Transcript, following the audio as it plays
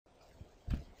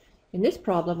In this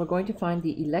problem, we're going to find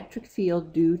the electric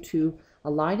field due to a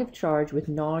line of charge with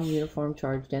non-uniform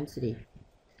charge density.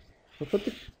 We'll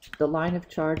put the line of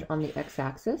charge on the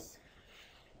x-axis.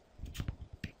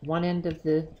 One end of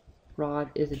the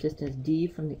rod is a distance d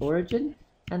from the origin,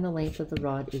 and the length of the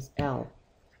rod is L.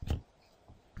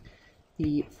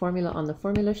 The formula on the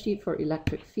formula sheet for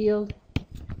electric field,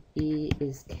 E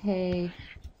is K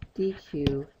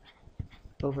dq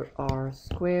over r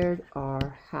squared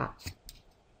r hat.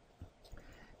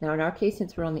 Now in our case,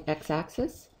 since we're on the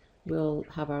x-axis, we'll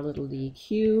have our little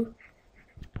dq,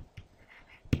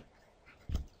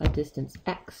 a distance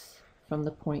x from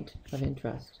the point of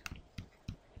interest.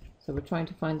 So we're trying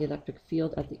to find the electric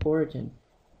field at the origin.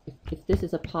 If this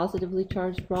is a positively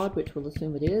charged rod, which we'll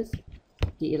assume it is,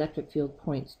 the electric field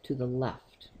points to the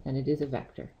left, and it is a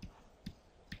vector.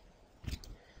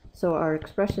 So our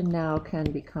expression now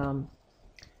can become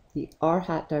the r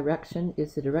hat direction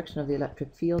is the direction of the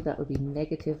electric field. That would be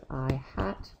negative I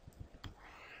hat.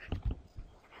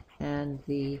 And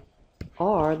the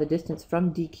r, the distance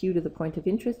from dq to the point of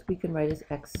interest, we can write as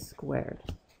x squared.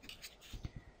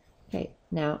 Okay,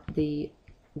 now the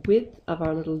width of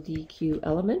our little dq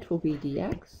element will be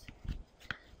dx.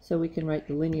 So we can write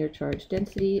the linear charge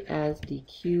density as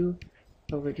dq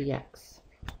over dx.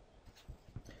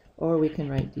 Or we can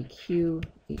write dq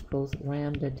equals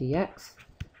lambda dx.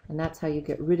 And that's how you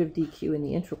get rid of dq in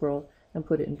the integral and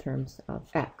put it in terms of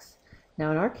x. Now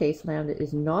in our case, lambda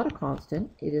is not a constant.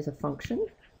 It is a function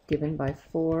given by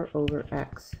 4 over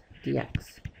x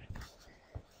dx.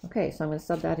 Okay, so I'm going to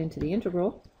sub that into the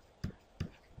integral.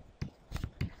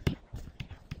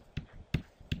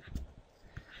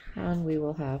 And we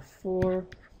will have 4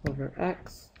 over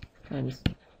x times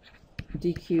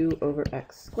dq over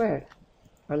x squared.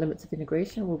 Our limits of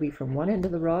integration will be from one end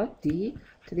of the rod, d,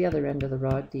 to the other end of the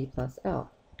rod, d plus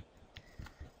L.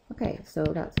 Okay, so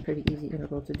that's a pretty easy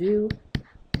integral to do.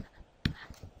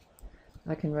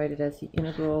 I can write it as the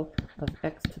integral of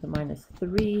x to the minus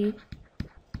 3,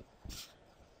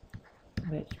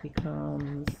 which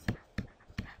becomes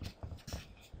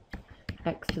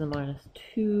x to the minus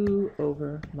 2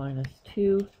 over minus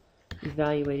 2,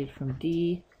 evaluated from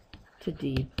d to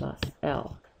d plus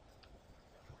L.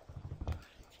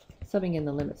 Subbing in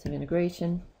the limits of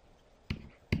integration,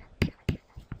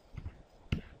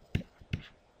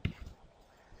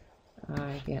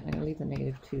 I'm going to leave the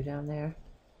negative 2 down there.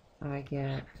 I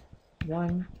get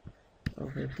 1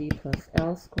 over d plus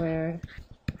L squared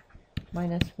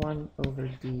minus 1 over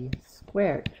d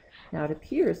squared. Now it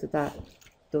appears that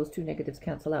those two negatives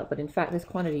cancel out, but in fact this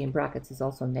quantity in brackets is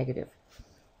also negative.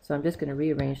 So I'm just going to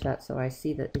rearrange that so I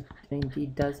see that it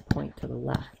indeed does point to the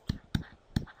left.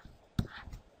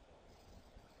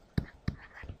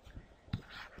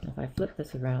 If I flip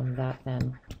this around, that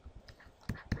then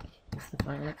is the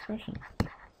final expression.